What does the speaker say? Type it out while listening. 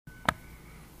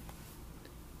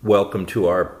Welcome to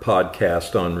our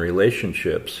podcast on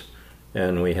relationships.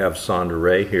 And we have Sandra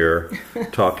Ray here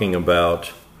talking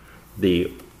about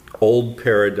the old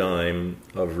paradigm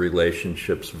of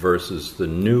relationships versus the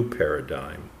new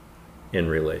paradigm in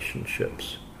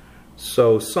relationships.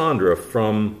 So Sandra,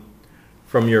 from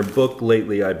your book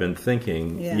Lately I've Been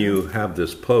Thinking, you have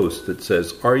this post that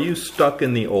says, "Are you stuck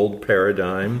in the old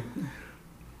paradigm?"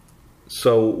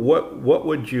 So what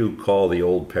would you call the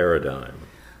old paradigm?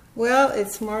 Well,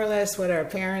 it's more or less what our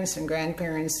parents and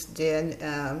grandparents did,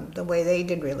 the way they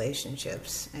did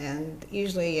relationships. And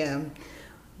usually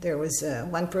there was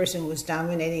one person was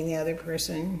dominating the other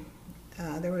person.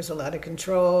 There was a lot of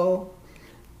control.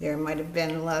 There might have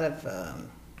been a lot of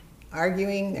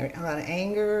arguing, a lot of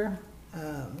anger,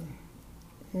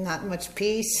 not much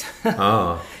peace.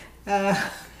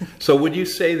 So would you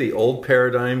say the old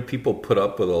paradigm, people put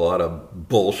up with a lot of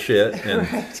bullshit and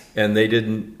Right. and they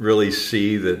didn't really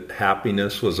see that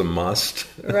happiness was a must?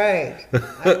 Right.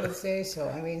 I would say so.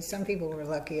 I mean, some people were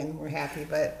lucky and were happy,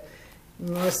 but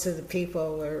most of the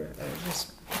people were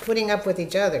just putting up with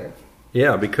each other.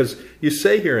 Yeah, because you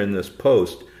say here in this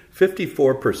post,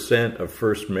 54% of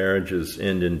first marriages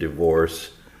end in divorce,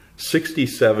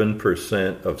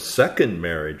 67% of second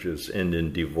marriages end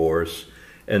in divorce,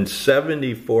 and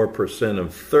 74%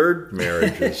 of third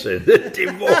marriages end in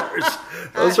divorce.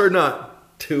 Those are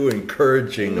not too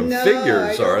encouraging of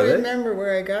figures, are they? I don't remember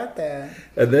where I got that.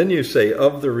 And then you say,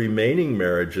 of the remaining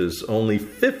marriages, only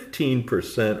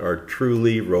 15% are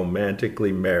truly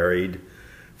romantically married,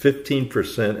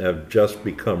 15% have just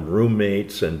become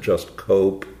roommates and just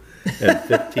cope, and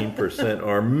 15%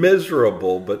 are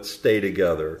miserable but stay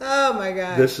together. Oh my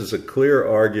God. This is a clear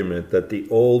argument that the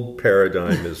old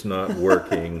paradigm is not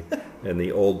working, and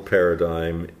the old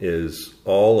paradigm is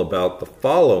all about the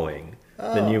following.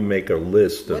 Then you make a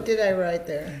list of, What did I write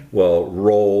there? well,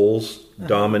 roles,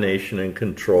 domination and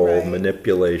control, Right.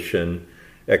 manipulation,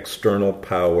 external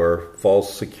power,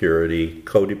 false security,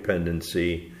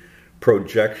 codependency,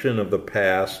 projection of the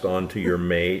past onto your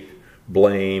mate,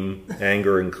 blame,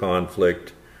 anger and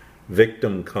conflict,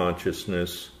 victim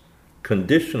consciousness,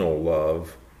 conditional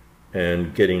love,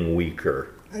 and getting weaker.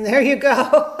 And there you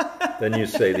go. Then you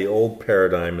say the old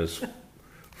paradigm is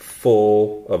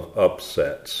full of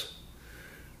upsets.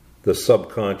 The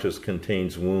subconscious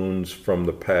contains wounds from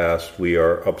the past we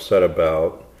are upset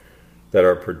about that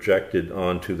are projected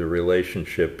onto the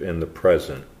relationship in the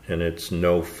present, and it's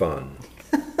no fun.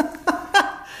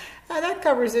 That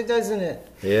covers it, doesn't it?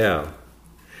 Yeah.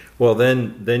 Well,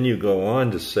 then you go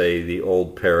on to say the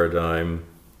old paradigm,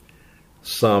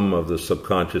 some of the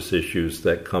subconscious issues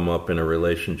that come up in a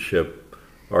relationship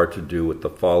are to do with the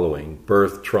following: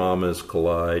 birth traumas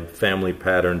collide, family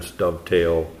patterns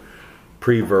dovetail,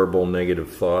 pre-verbal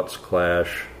negative thoughts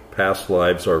clash, past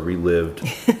lives are relived,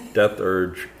 death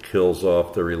urge kills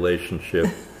off the relationship,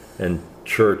 and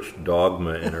church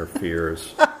dogma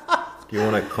interferes. Do you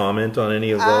want to comment on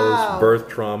any of those? Oh. Birth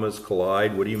traumas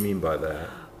collide. What do you mean by that?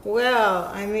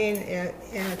 Well, I mean,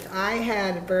 I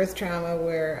had a birth trauma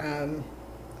where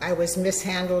I was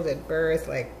mishandled at birth,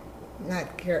 like not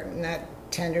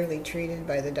tenderly treated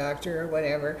by the doctor or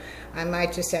whatever. I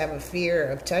might just have a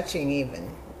fear of touching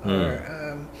even, or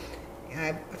I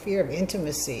have a fear of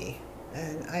intimacy.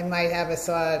 And I might have a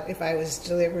thought, if I was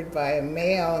delivered by a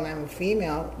male and I'm a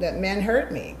female, that men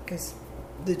hurt me because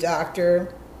the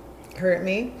doctor hurt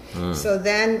me. So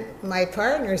then my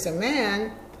partner's a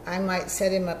man, I might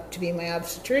set him up to be my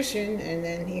obstetrician, and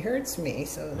then he hurts me.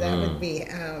 So that would be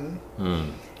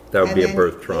That would be a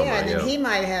birth trauma. Yeah, and then he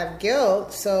might have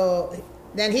guilt. So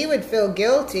then he would feel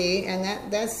guilty, and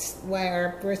that's why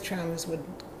our birth traumas would,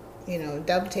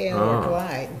 dovetail or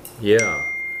collide. Yeah.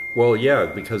 Well, yeah,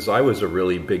 because I was a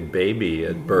really big baby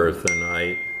at birth,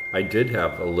 and I did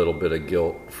have a little bit of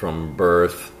guilt from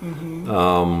birth.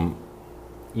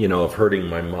 Of hurting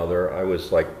my mother. I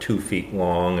was like 2 feet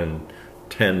long and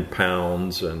 10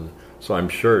 pounds, and so I'm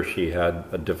sure she had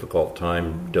a difficult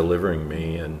time delivering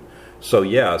me. And so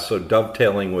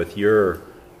dovetailing with your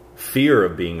fear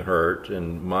of being hurt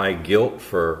and my guilt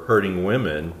for hurting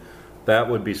women, that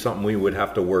would be something we would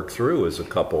have to work through as a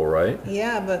couple, right?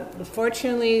 Yeah, but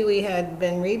fortunately we had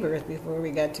been rebirthed before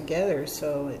we got together,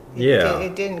 so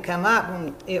it didn't come up.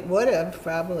 And it would have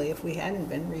probably if we hadn't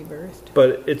been rebirthed.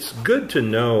 But it's good to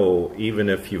know, even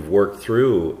if you've worked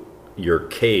through your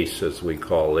case, as we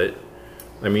call it.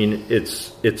 I mean,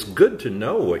 it's good to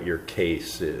know what your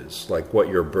case is, like what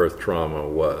your birth trauma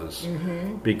was,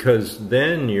 because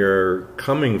then you're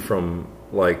coming from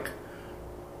like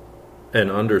an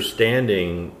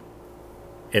understanding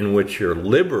in which you're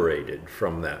liberated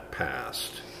from that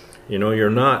past. You know, you're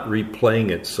not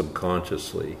replaying it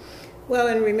subconsciously. Well,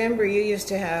 and remember, you used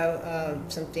to have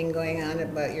something going on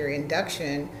about your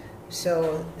induction.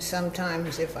 So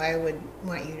sometimes if I would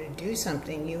want you to do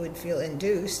something, you would feel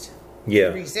induced.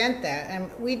 Yeah. Resent that.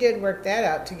 And we did work that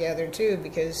out together, too,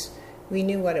 because we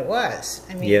knew what it was.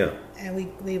 I mean, yeah.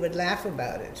 And we would laugh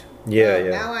about it. Yeah,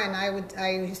 yeah. Now I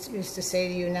used to say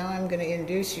to you, now I'm going to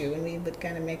induce you, and we would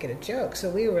kind of make it a joke. So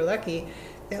we were lucky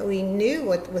that we knew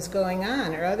what was going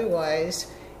on, or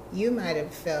otherwise you might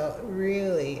have felt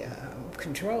really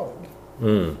controlled.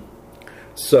 Mm.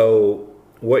 So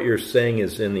what you're saying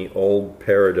is, in the old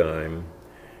paradigm,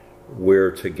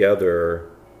 we're together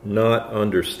not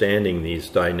understanding these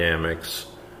dynamics,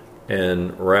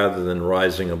 and rather than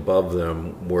rising above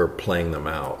them, we're playing them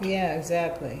out. Yeah,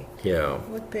 exactly. Yeah.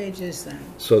 What page is that?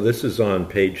 So this is on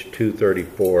page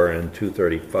 234 and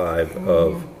 235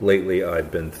 of Lately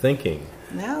I've Been Thinking.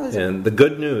 And the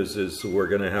good news is we're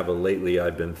going to have a Lately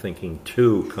I've Been Thinking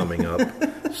 2 coming up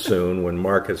soon when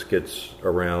Marcus gets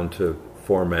around to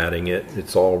formatting it.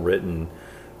 It's all written.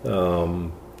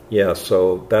 Yeah,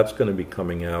 so that's going to be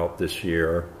coming out this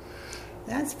year.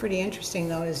 That's pretty interesting,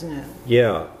 though, isn't it?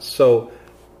 Yeah. So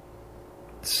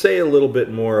say a little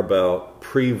bit more about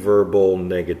pre-verbal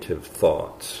negative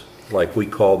thoughts. Like we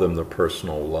call them the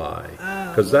personal lie.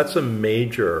 Because that's a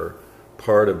major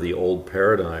part of the old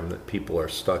paradigm that people are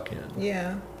stuck in.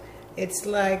 Yeah. It's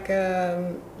like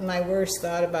my worst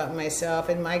thought about myself,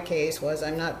 in my case, was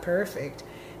I'm not perfect.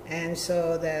 And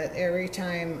so that every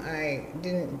time I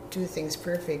didn't do things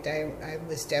perfect, I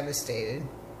was devastated.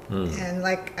 And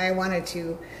like I wanted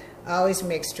to always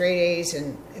make straight A's,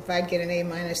 and if I'd get an A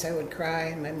minus, I would cry.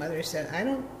 And my mother said, I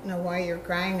don't know why you're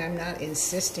crying. I'm not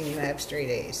insisting you have straight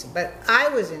A's. But I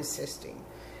was insisting.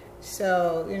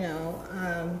 So, you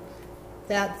know,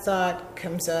 that thought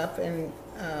comes up, and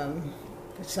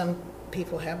some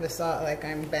people have the thought like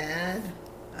I'm bad.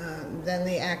 Then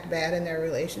they act bad in their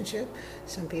relationship.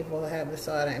 Some people have the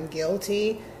thought I'm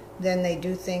guilty. Then they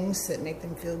do things that make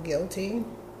them feel guilty.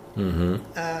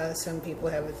 Some people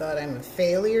have the thought I'm a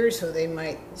failure, so they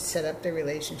might set up their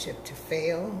relationship to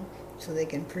fail so they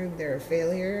can prove they're a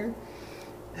failure.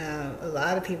 A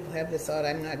lot of people have the thought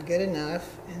I'm not good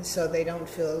enough, and so they don't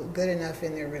feel good enough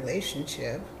in their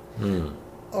relationship.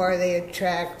 Or they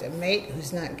attract a mate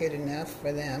who's not good enough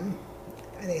for them,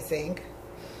 they think,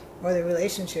 or the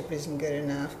relationship isn't good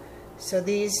enough. So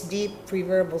these deep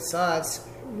pre-verbal thoughts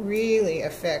really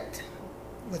affect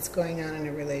what's going on in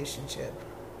a relationship.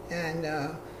 And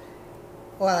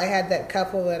well, I had that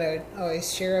couple that I would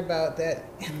always share about, that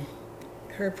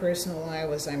her personal lie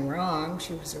was I'm wrong,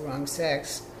 she was the wrong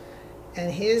sex,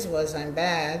 and his was I'm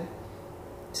bad.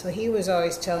 So he was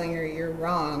always telling her you're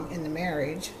wrong in the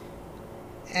marriage,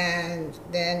 and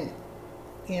then,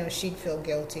 you know, she'd feel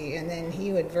guilty, and then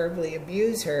he would verbally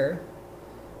abuse her,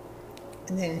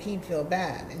 and then he'd feel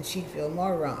bad, and she'd feel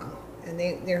more wrong. And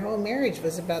their whole marriage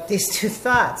was about these two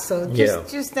thoughts. So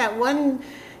just that one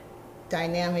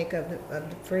dynamic of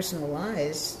the personal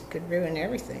lies could ruin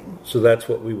everything. So that's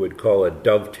what we would call a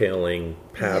dovetailing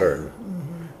pattern.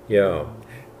 Yeah.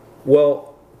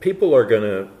 Well, people are going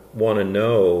to want to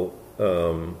know,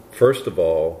 first of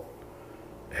all,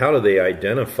 how do they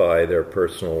identify their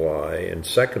personal lie? And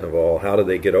second of all, how do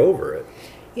they get over it?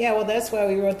 Yeah, well, that's why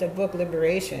we wrote the book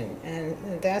Liberation,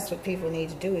 and that's what people need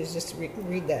to do, is just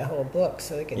read that whole book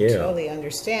so they can totally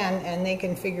understand, and they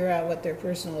can figure out what their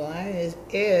personal lie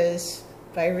is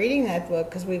by reading that book,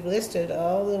 because we've listed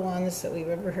all the ones that we've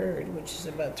ever heard, which is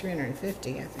about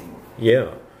 350, I think.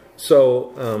 Yeah.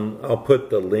 So I'll put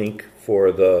the link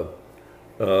for the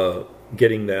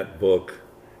getting that book.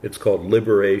 It's called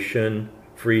Liberation,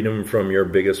 Freedom from Your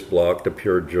Biggest Block to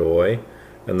Pure Joy,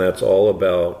 and that's all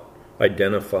about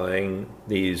identifying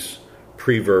these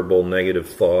pre-verbal negative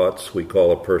thoughts we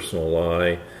call a personal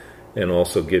lie, and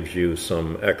also gives you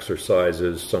some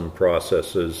exercises, some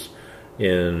processes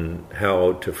in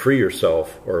how to free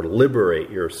yourself or liberate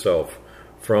yourself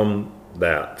from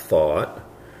that thought.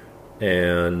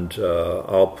 And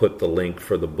I'll put the link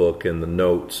for the book in the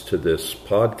notes to this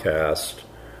podcast,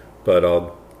 but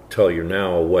I'll tell you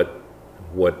now what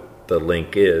the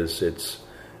link is. It's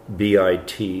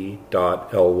bit.ly/lib,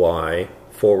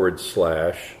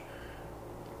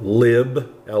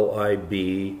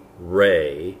 L-I-B,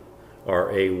 Ray,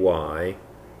 R-A-Y,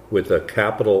 with a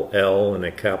capital L and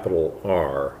a capital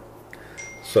R.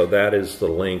 So that is the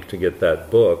link to get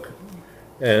that book.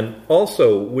 And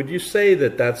also, would you say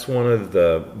that that's one of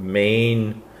the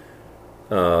main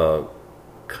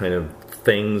kind of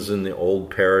things in the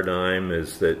old paradigm,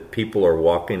 is that people are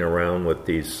walking around with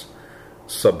these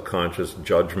subconscious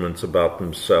judgments about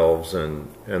themselves, and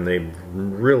they've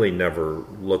really never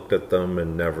looked at them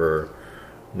and never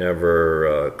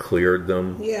cleared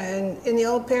them. Yeah, and in the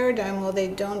old paradigm, well, they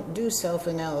don't do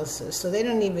self-analysis, so they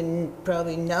don't even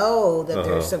probably know that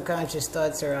their subconscious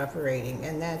thoughts are operating,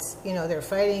 and that's, they're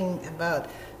fighting about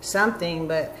something,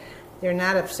 but they're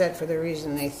not upset for the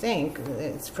reason they think.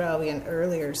 It's probably an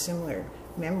earlier similar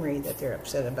memory that they're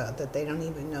upset about that they don't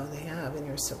even know they have in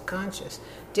their subconscious.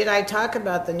 Did I talk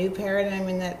about the new paradigm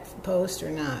in that post or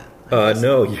not?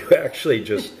 No, you actually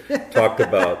just talked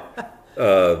about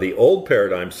the old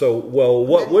paradigm. So, well,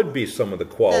 what would be some of the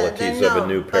qualities of a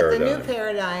new paradigm? But the new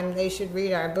paradigm, they should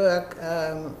read our book,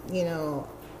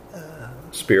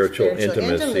 Spiritual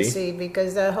Intimacy,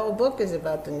 because the whole book is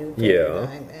about the new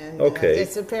paradigm. Yeah. And okay.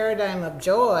 It's a paradigm of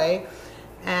joy,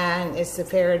 and it's the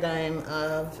paradigm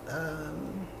of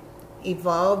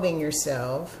evolving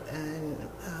yourself, and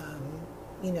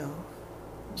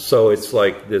So it's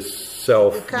like this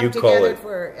self. You come together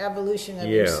for evolution of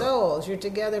your souls. You're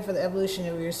together for the evolution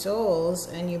of your souls,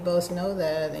 and you both know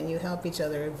that, and you help each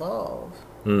other evolve.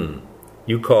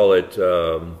 You call it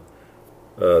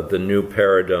the new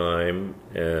paradigm,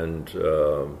 and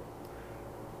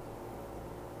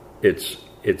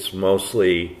it's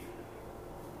mostly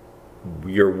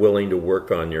you're willing to work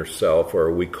on yourself,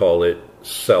 or we call it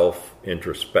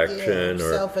self-introspection,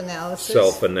 or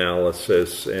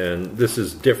self-analysis. And this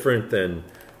is different than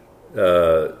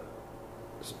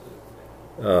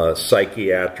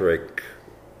psychiatric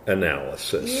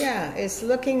analysis. Yeah, it's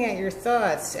looking at your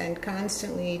thoughts and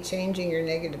constantly changing your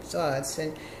negative thoughts.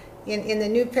 And in the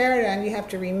new paradigm, you have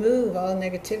to remove all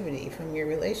negativity from your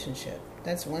relationship.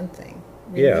 That's one thing.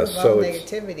 Remove all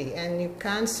negativity, and you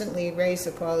constantly raise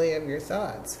the quality of your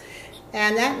thoughts.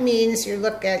 And that means you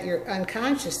look at your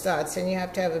unconscious thoughts, and you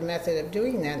have to have a method of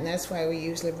doing that. And that's why we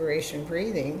use liberation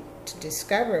breathing to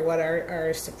discover what are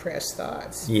our suppressed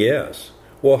thoughts. Yes.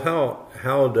 Well,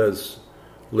 how does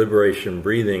liberation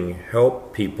breathing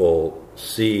help people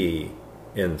see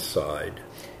inside?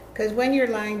 Because when you're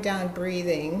lying down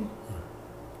breathing,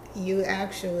 you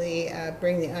actually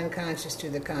bring the unconscious to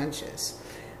the conscious.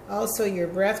 Also, your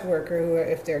breath worker, who,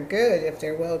 if they're good, if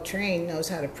they're well trained, knows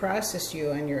how to process you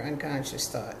on your unconscious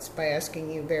thoughts by asking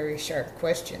you very sharp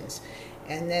questions.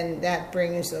 And then that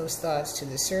brings those thoughts to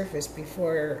the surface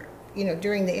before,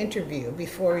 during the interview,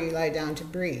 before you lie down to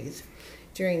breathe.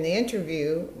 During the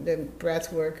interview, the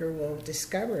breath worker will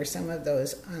discover some of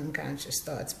those unconscious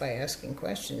thoughts by asking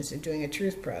questions and doing a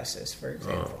truth process, for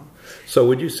example. So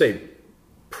would you say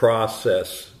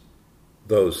process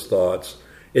those thoughts?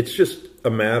 It's just a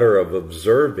matter of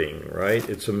observing, right?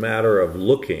 It's a matter of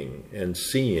looking and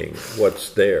seeing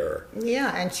what's there.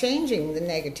 Yeah, and changing the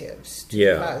negatives to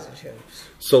the positives.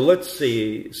 So let's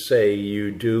say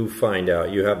you do find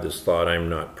out, you have this thought, I'm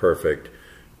not perfect,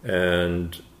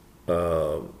 and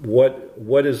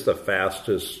what is the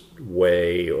fastest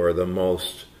way or the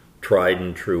most tried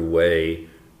and true way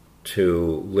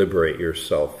to liberate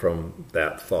yourself from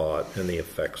that thought and the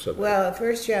effects of it? Well,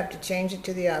 first you have to change it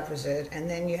to the opposite, and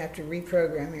then you have to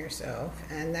reprogram yourself,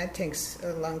 and that takes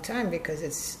a long time because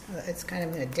it's kind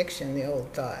of an addiction, the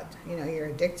old thought. You're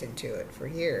addicted to it for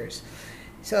years.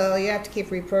 So you have to keep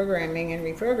reprogramming,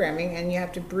 and you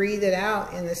have to breathe it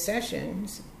out in the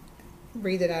sessions,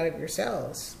 breathe it out of your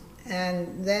cells.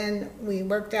 And then we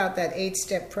worked out that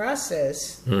 8-step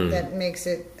process that makes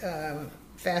it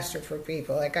faster for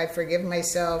people. Like, I forgive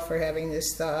myself for having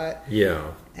this thought.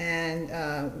 Yeah. And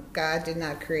God did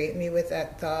not create me with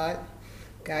that thought.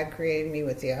 God created me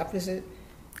with the opposite.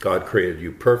 God created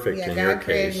you perfect in your case. Yeah, God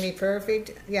created me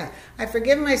perfect. Yeah. I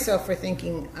forgive myself for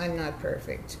thinking I'm not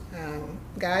perfect.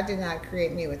 God did not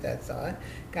create me with that thought.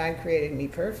 God created me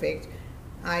perfect.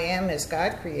 I am as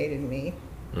God created me.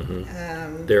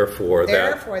 Mm-hmm. Therefore,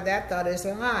 that thought is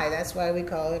a lie. That's why we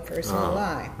call it personal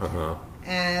lie.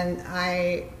 And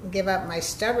I give up my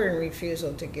stubborn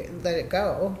refusal to let it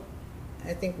go.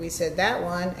 I think we said that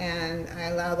one, and I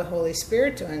allow the Holy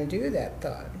Spirit to undo that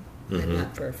thought. I'm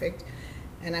not perfect,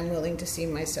 and I'm willing to see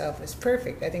myself as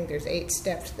perfect. I think there's 8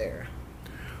 steps there.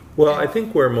 Well, I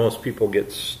think where most people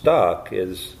get stuck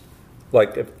is,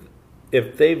 like,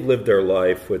 if they've lived their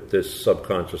life with this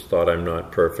subconscious thought, I'm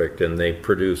not perfect, and they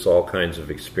produce all kinds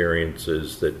of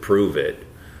experiences that prove it,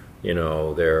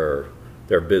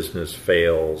 their business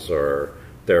fails or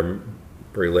their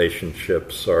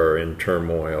relationships are in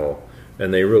turmoil,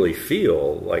 and they really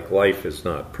feel like life is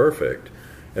not perfect,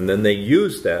 and then they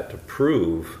use that to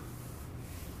prove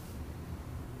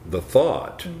the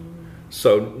thought.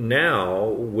 So now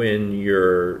when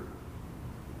you're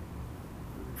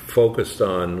focused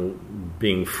on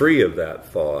being free of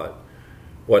that thought,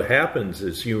 what happens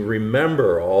is you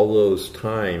remember all those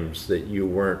times that you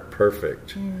weren't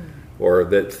perfect or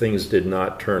that things did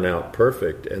not turn out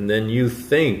perfect. And then you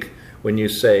think, when you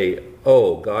say,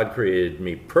 oh, God created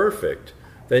me perfect,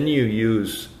 then you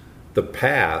use the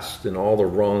past and all the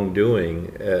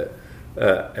wrongdoing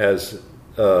as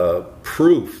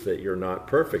proof that you're not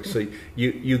perfect. So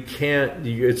you can't,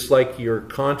 it's like your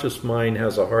conscious mind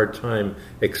has a hard time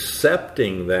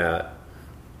accepting that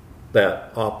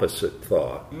opposite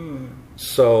thought.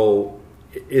 So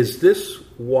is this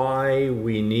why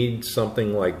we need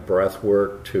something like breath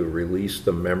work to release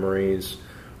the memories,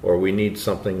 or we need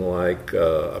something like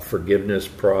a forgiveness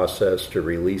process to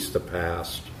release the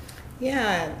past?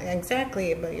 Yeah,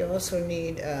 exactly. But you also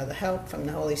need the help from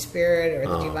the Holy Spirit or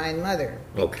the Divine Mother.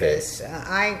 Because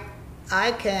I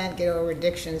can't get over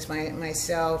addictions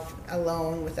myself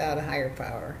alone without a higher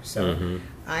power. So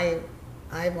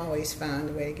I've always found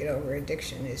the way to get over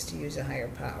addiction is to use a higher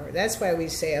power. That's why we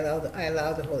say I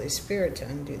allow the Holy Spirit to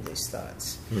undo these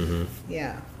thoughts.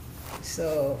 Yeah.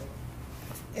 So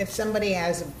if somebody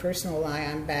has a personal lie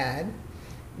on bad,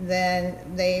 then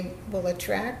they will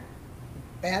attract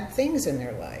bad things in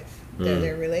their life.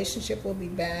 Their relationship will be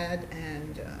bad,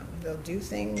 and they'll do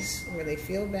things where they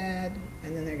feel bad,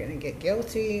 and then they're going to get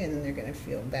guilty, and then they're going to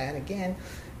feel bad again.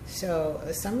 So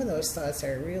some of those thoughts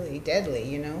are really deadly,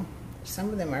 you know. Some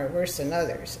of them are worse than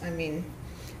others. I mean,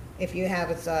 if you have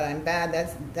a thought, I'm bad,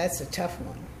 that's a tough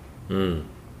one.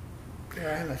 Or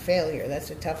I'm a failure,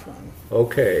 that's a tough one.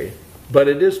 Okay. But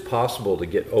it is possible to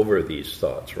get over these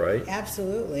thoughts, right?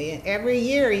 Absolutely. And every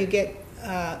year you get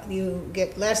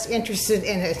less interested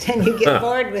in it and you get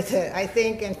bored with it, I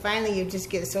think, and finally you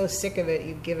just get so sick of it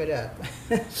you give it up.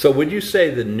 So would you say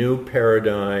the new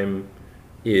paradigm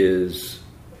is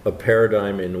a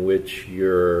paradigm in which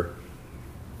you're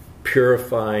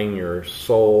purifying your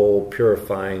soul,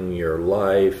 purifying your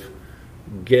life,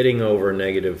 getting over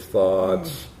negative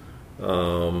thoughts,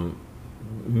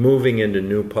 moving into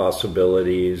new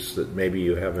possibilities that maybe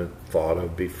you haven't thought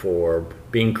of before,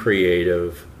 being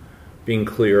creative, being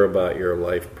clear about your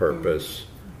life purpose.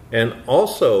 And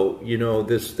also, you know,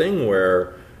 this thing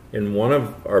where in one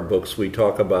of our books we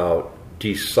talk about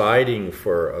deciding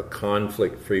for a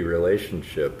conflict-free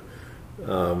relationship.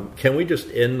 Can we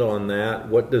just end on that?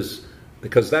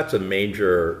 Because that's a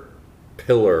major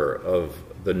pillar of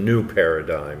the new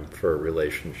paradigm for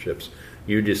relationships.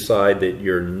 You decide that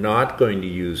you're not going to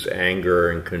use anger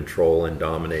and control and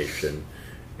domination,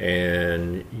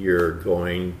 and you're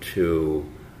going to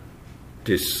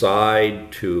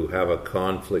decide to have a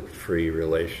conflict-free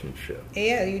relationship.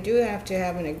 Yeah, you do have to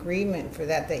have an agreement for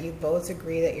that you both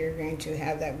agree that you're going to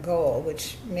have that goal,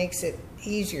 which makes it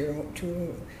easier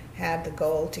to have the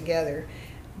goal together.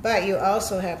 But you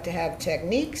also have to have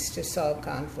techniques to solve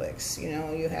conflicts. You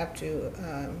know, you have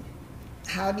to,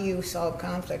 how do you solve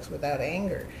conflicts without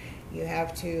anger? You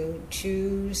have to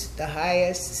choose the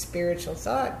highest spiritual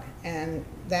thought, and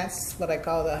that's what I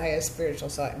call the highest spiritual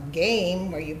thought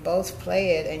game, where you both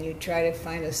play it and you try to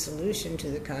find a solution to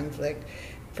the conflict.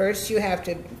 First you have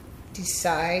to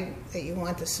decide that you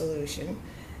want the solution.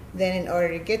 Then in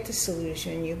order to get the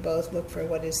solution, you both look for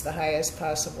what is the highest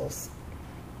possible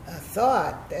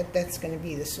thought that's going to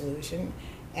be the solution.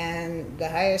 And the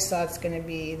highest thought's going to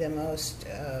be the most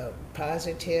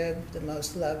positive, the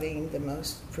most loving, the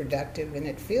most productive, and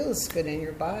it feels good in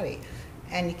your body.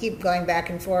 And you keep going back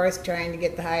and forth trying to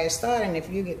get the highest thought, and if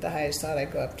you get the highest thought, I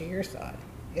go up to your thought.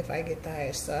 If I get the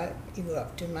highest thought, you go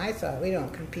up to my thought. We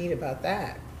don't compete about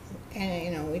that. And,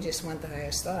 you know, we just want the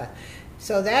highest thought.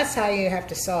 So that's how you have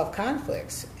to solve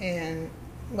conflicts. And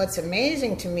what's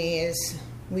amazing to me is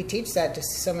we teach that to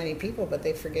so many people, but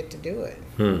they forget to do it.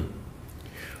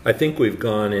 I think we've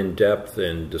gone in depth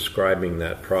in describing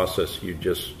that process you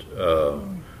just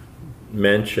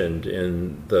mentioned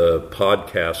in the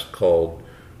podcast called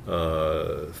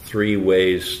 3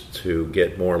 Ways to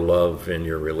Get More Love in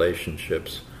Your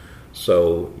Relationships.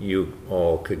 So you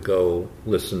all could go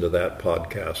listen to that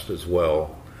podcast as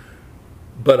well.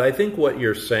 But I think what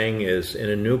you're saying is, in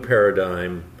a new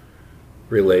paradigm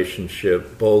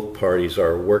relationship, both parties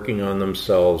are working on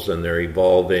themselves and they're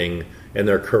evolving and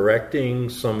they're correcting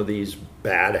some of these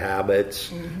bad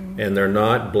habits, and they're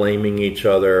not blaming each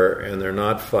other and they're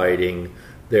not fighting.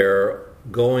 They're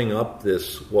going up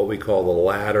this, what we call the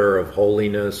ladder of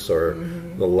holiness, or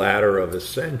the ladder of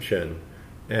ascension.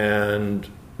 And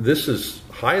this is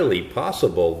highly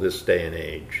possible this day and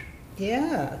age.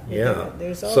 Yeah.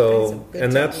 There's all kinds of good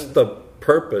and that's techniques. the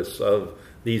purpose of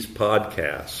these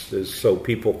podcasts, is so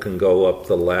people can go up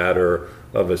the ladder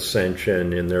of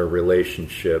ascension in their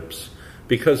relationships.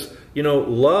 Because, you know,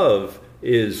 love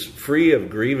is free of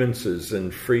grievances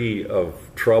and free of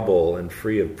trouble and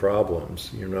free of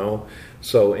problems, you know.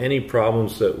 So any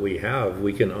problems that we have,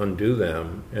 we can undo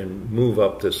them and move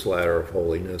up this ladder of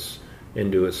holiness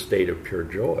into a state of pure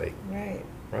joy. Right.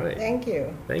 Right. Thank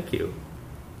you. Thank you.